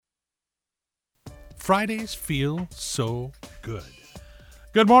Fridays feel so good.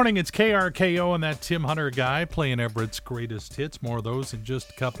 Good morning, it's KRKO and that Tim Hunter guy playing Everett's greatest hits. More of those in just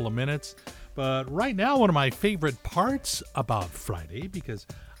a couple of minutes. But right now, one of my favorite parts about Friday, because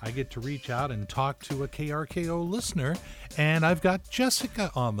I get to reach out and talk to a KRKO listener, and I've got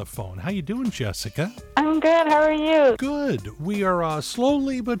Jessica on the phone. How you doing, Jessica? I'm good. How are you? Good. We are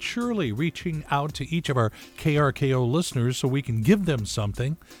slowly but surely reaching out to each of our KRKO listeners so we can give them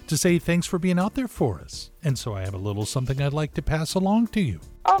something to say thanks for being out there for us. And so I have a little something I'd like to pass along to you.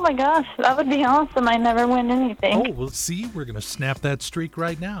 Oh my gosh, that would be awesome. I never win anything. Oh, well, see, we're going to snap that streak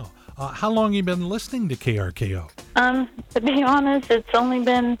right now. How long have you been listening to KRKO? To be honest, it's only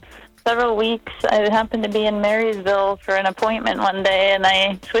been several weeks. I happened to be in Marysville for an appointment one day, and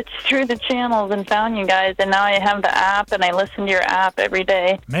I switched through the channels and found you guys, and now I have the app, and I listen to your app every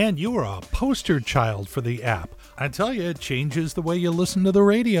day. Man, you are a poster child for the app. I tell you, it changes the way you listen to the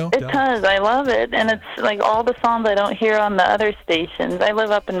radio. It does. I love it. And it's like all the songs I don't hear on the other stations. I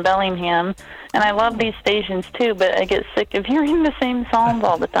live up in Bellingham, and I love these stations too, but I get sick of hearing the same songs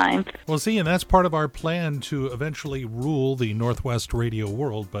all the time. Well, see, and that's part of our plan to eventually rule the Northwest radio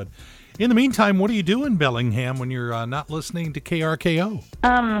world. But in the meantime, what do you do in Bellingham when you're not listening to KRKO?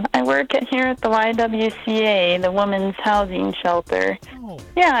 I work here at the YWCA, the Women's Housing Shelter. Oh.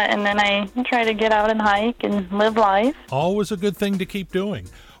 Yeah, and then I try to get out and hike and live life. Always a good thing to keep doing.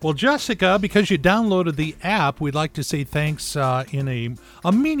 Well, Jessica, because you downloaded the app, we'd like to say thanks in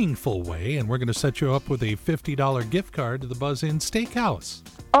a meaningful way, and we're going to set you up with a $50 gift card to the Buzz Inn Steakhouse.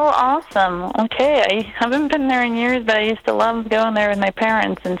 Oh, awesome. Okay, I haven't been there in years, but I used to love going there with my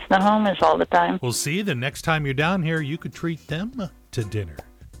parents in Snohomish all the time. Well, see, the next time you're down here, you could treat them to dinner.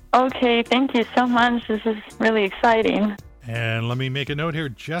 Okay, thank you so much. This is really exciting. And let me make a note here,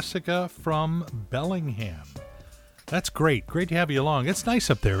 Jessica from Bellingham. That's great. Great to have you along. It's nice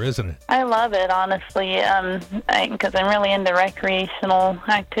up there, isn't it? I love it, honestly, because I'm really into recreational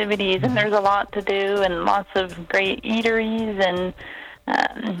activities, and there's a lot to do and lots of great eateries, and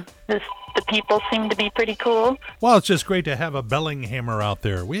the people seem to be pretty cool. Well, it's just great to have a Bellinghammer out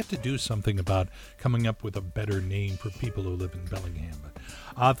there. We have to do something about coming up with a better name for people who live in Bellingham.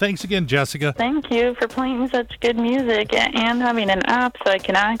 But, thanks again, Jessica. Thank you for playing such good music and having an app so I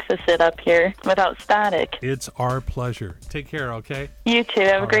can access it up here without static. It's our pleasure. Take care, okay? You too.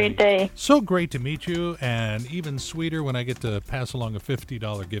 Have a great day. So great to meet you, and even sweeter when I get to pass along a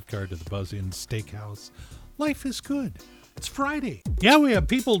 $50 gift card to the Buzz Inn Steakhouse. Life is good. It's Friday. Yeah, we have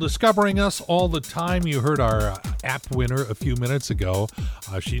people discovering us all the time. You heard our app winner a few minutes ago.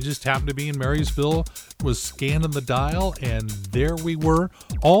 She just happened to be in Marysville, was scanning the dial, and there we were.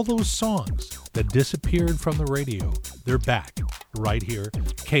 All those songs that disappeared from the radio, they're back right here.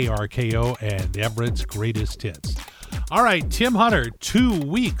 KRKO and Everett's greatest hits. All right, Tim Hunter, 2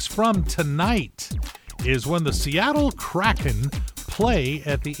 weeks from tonight is when the Seattle Kraken play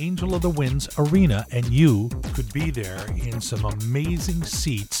at the Angel of the Winds Arena, and you could be there in some amazing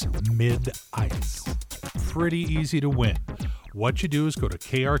seats mid-ice. Pretty easy to win. What you do is go to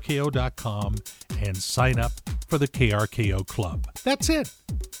krko.com and sign up for the KRKO Club. That's it.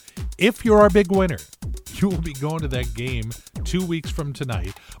 If you're our big winner, you will be going to that game 2 weeks from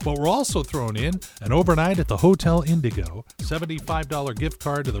tonight. But we're also throwing in an overnight at the Hotel Indigo, $75 gift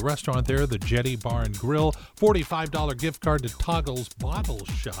card to the restaurant there, the Jetty Bar and Grill, $45 gift card to Toggle's Bottle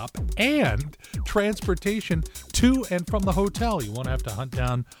Shop, and transportation to and from the hotel. You won't have to hunt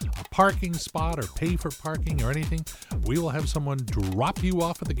down a parking spot or pay for parking or anything. We will have someone drop you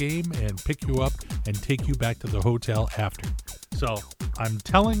off at the game and pick you up and take you back to the hotel after. So I'm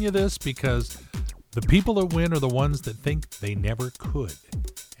telling you this because the people that win are the ones that think they never could.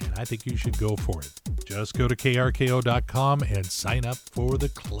 And I think you should go for it. Just go to krko.com and sign up for the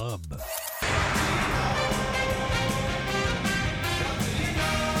club.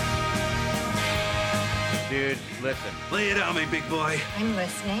 Dude, listen. Lay it on me, big boy. I'm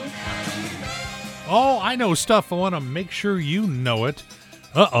listening. Oh, I know stuff. I want to make sure you know it.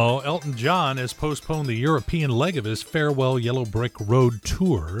 Uh-oh, Elton John has postponed the European leg of his Farewell Yellow Brick Road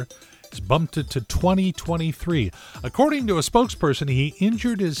tour. He's bumped it to 2023. According to a spokesperson, he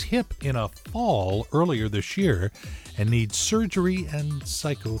injured his hip in a fall earlier this year and needs surgery and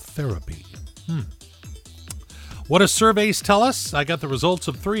psychotherapy. What do surveys tell us? I got the results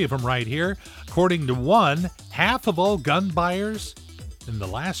of 3 of them right here. According to one, half of all gun buyers in the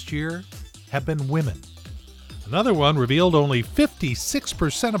last year have been women. Another one revealed only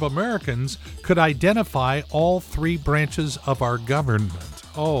 56% of Americans could identify all 3 branches of our government.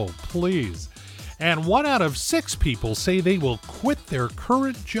 Oh, please. And 1 out of 6 people say they will quit their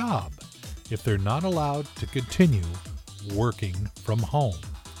current job if they're not allowed to continue working from home.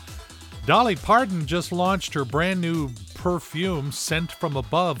 Dolly Parton just launched her brand new perfume, Scent from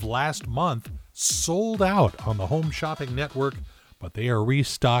Above, last month. Sold out on the Home Shopping Network, but they are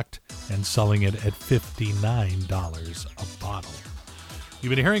restocked and selling it at $59 a bottle. You've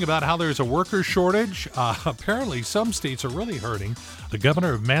been hearing about how there's a worker shortage. Apparently, some states are really hurting. The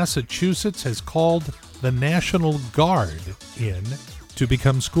governor of Massachusetts has called the National Guard in to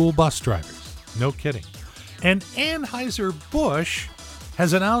become school bus drivers. No kidding. And Anheuser-Busch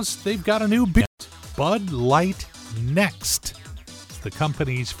has announced they've got a new beer, Bud Light Next. It's the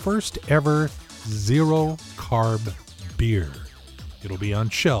company's first ever zero-carb beer. It'll be on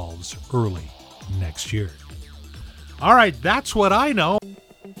shelves early next year. All right, that's what I know.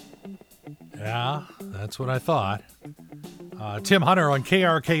 Yeah, that's what I thought. Tim Hunter on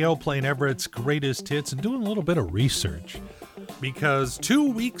KRKO playing Everett's greatest hits and doing a little bit of research. Because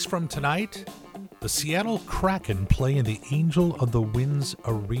 2 weeks from tonight, the Seattle Kraken play in the Angel of the Winds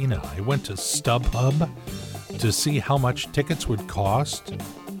Arena. I went to StubHub to see how much tickets would cost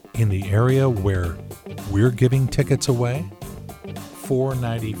in the area where we're giving tickets away.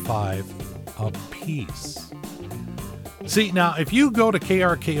 $4.95 a piece. See, now, if you go to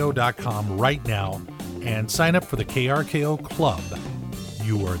krko.com right now and sign up for the KRKO Club,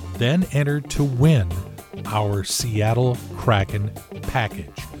 you are then entered to win our Seattle Kraken package.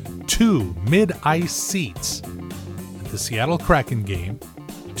 2 mid-ice seats at the Seattle Kraken game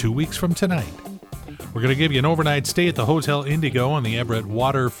 2 weeks from tonight. We're going to give you an overnight stay at the Hotel Indigo on the Everett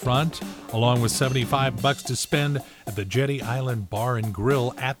waterfront, along with $75 to spend at the Jetty Island Bar and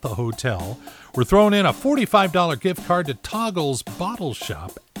Grill at the hotel. We're throwing in a $45 gift card to Toggle's Bottle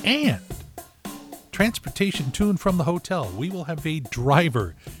Shop and transportation to and from the hotel. We will have a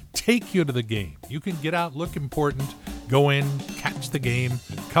driver take you to the game. You can get out, look important, go in, catch the game,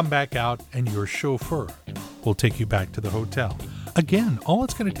 come back out, and your chauffeur will take you back to the hotel. Again, all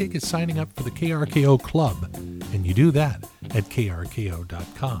it's going to take is signing up for the KRKO Club, and you do that at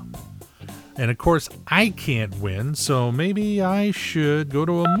krko.com. And of course, I can't win, so maybe I should go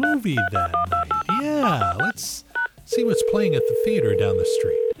to a movie that night. Yeah, let's see what's playing at the theater down the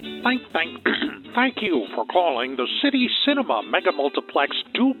street. Thank you for calling the City Cinema Mega Multiplex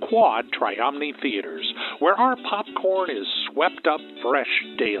 2 Quad Triomni Theaters, where our popcorn is swept up fresh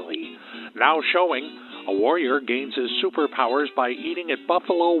daily. Now showing, a warrior gains his superpowers by eating at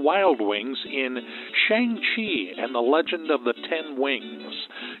Buffalo Wild Wings in Shang-Chi and the Legend of the Ten Wings.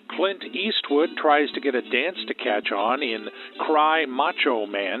 Clint Eastwood tries to get a dance to catch on in Cry Macho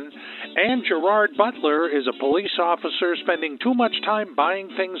Man. And Gerard Butler is a police officer spending too much time buying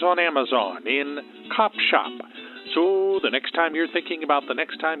things on Amazon in Cop Shop. So the next time you're thinking about the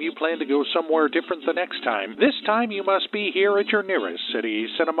next time you plan to go somewhere different the next time, this time you must be here at your nearest City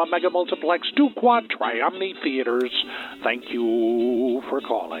Cinema Mega Multiplex 2 Quad Triomni Theaters. Thank you for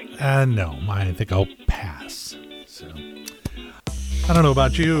calling. No, I think I'll pass. So, I don't know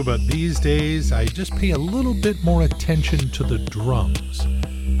about you, but these days I just pay a little bit more attention to the drums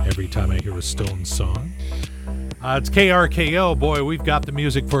every time I hear a Stones song. It's KRKO. Boy, we've got the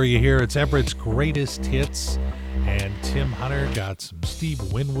music for you here. It's Everett's greatest hits. And Tim Hunter got some Steve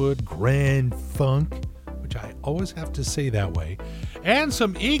Winwood, Grand Funk, which I always have to say that way. And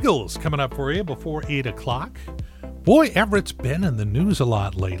some Eagles coming up for you before 8 o'clock. Boy, Everett's been in the news a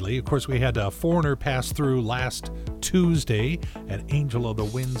lot lately. Of course, we had a Foreigner pass through last Tuesday at Angel of the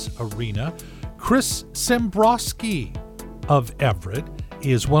Winds Arena. Chris Sembrowski of Everett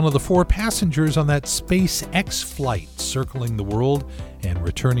is one of the 4 passengers on that SpaceX flight circling the world and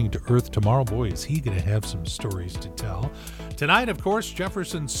returning to Earth tomorrow. Boy, is he going to have some stories to tell. Tonight, of course,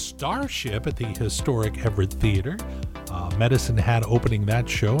 Jefferson Starship at the historic Everett Theater. Medicine Hat opening that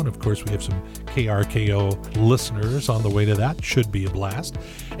show. And, of course, we have some KRKO listeners on the way to that. Should be a blast.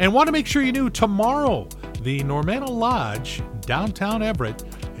 And want to make sure you knew tomorrow, the Normanna Lodge, downtown Everett,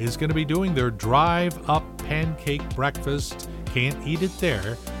 is going to be doing their drive-up pancake breakfast. Can't eat it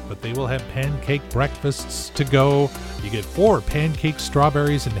there, but they will have pancake breakfasts to go. You get 4 pancakes,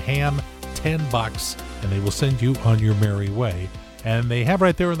 strawberries, and ham, $10, and they will send you on your merry way. And they have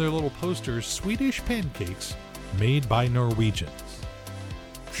right there in their little posters, Swedish pancakes made by Norwegians.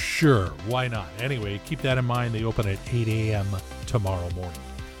 Sure, why not? Anyway, keep that in mind. They open at 8 a.m. tomorrow morning.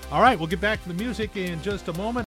 All right, we'll get back to the music in just a moment.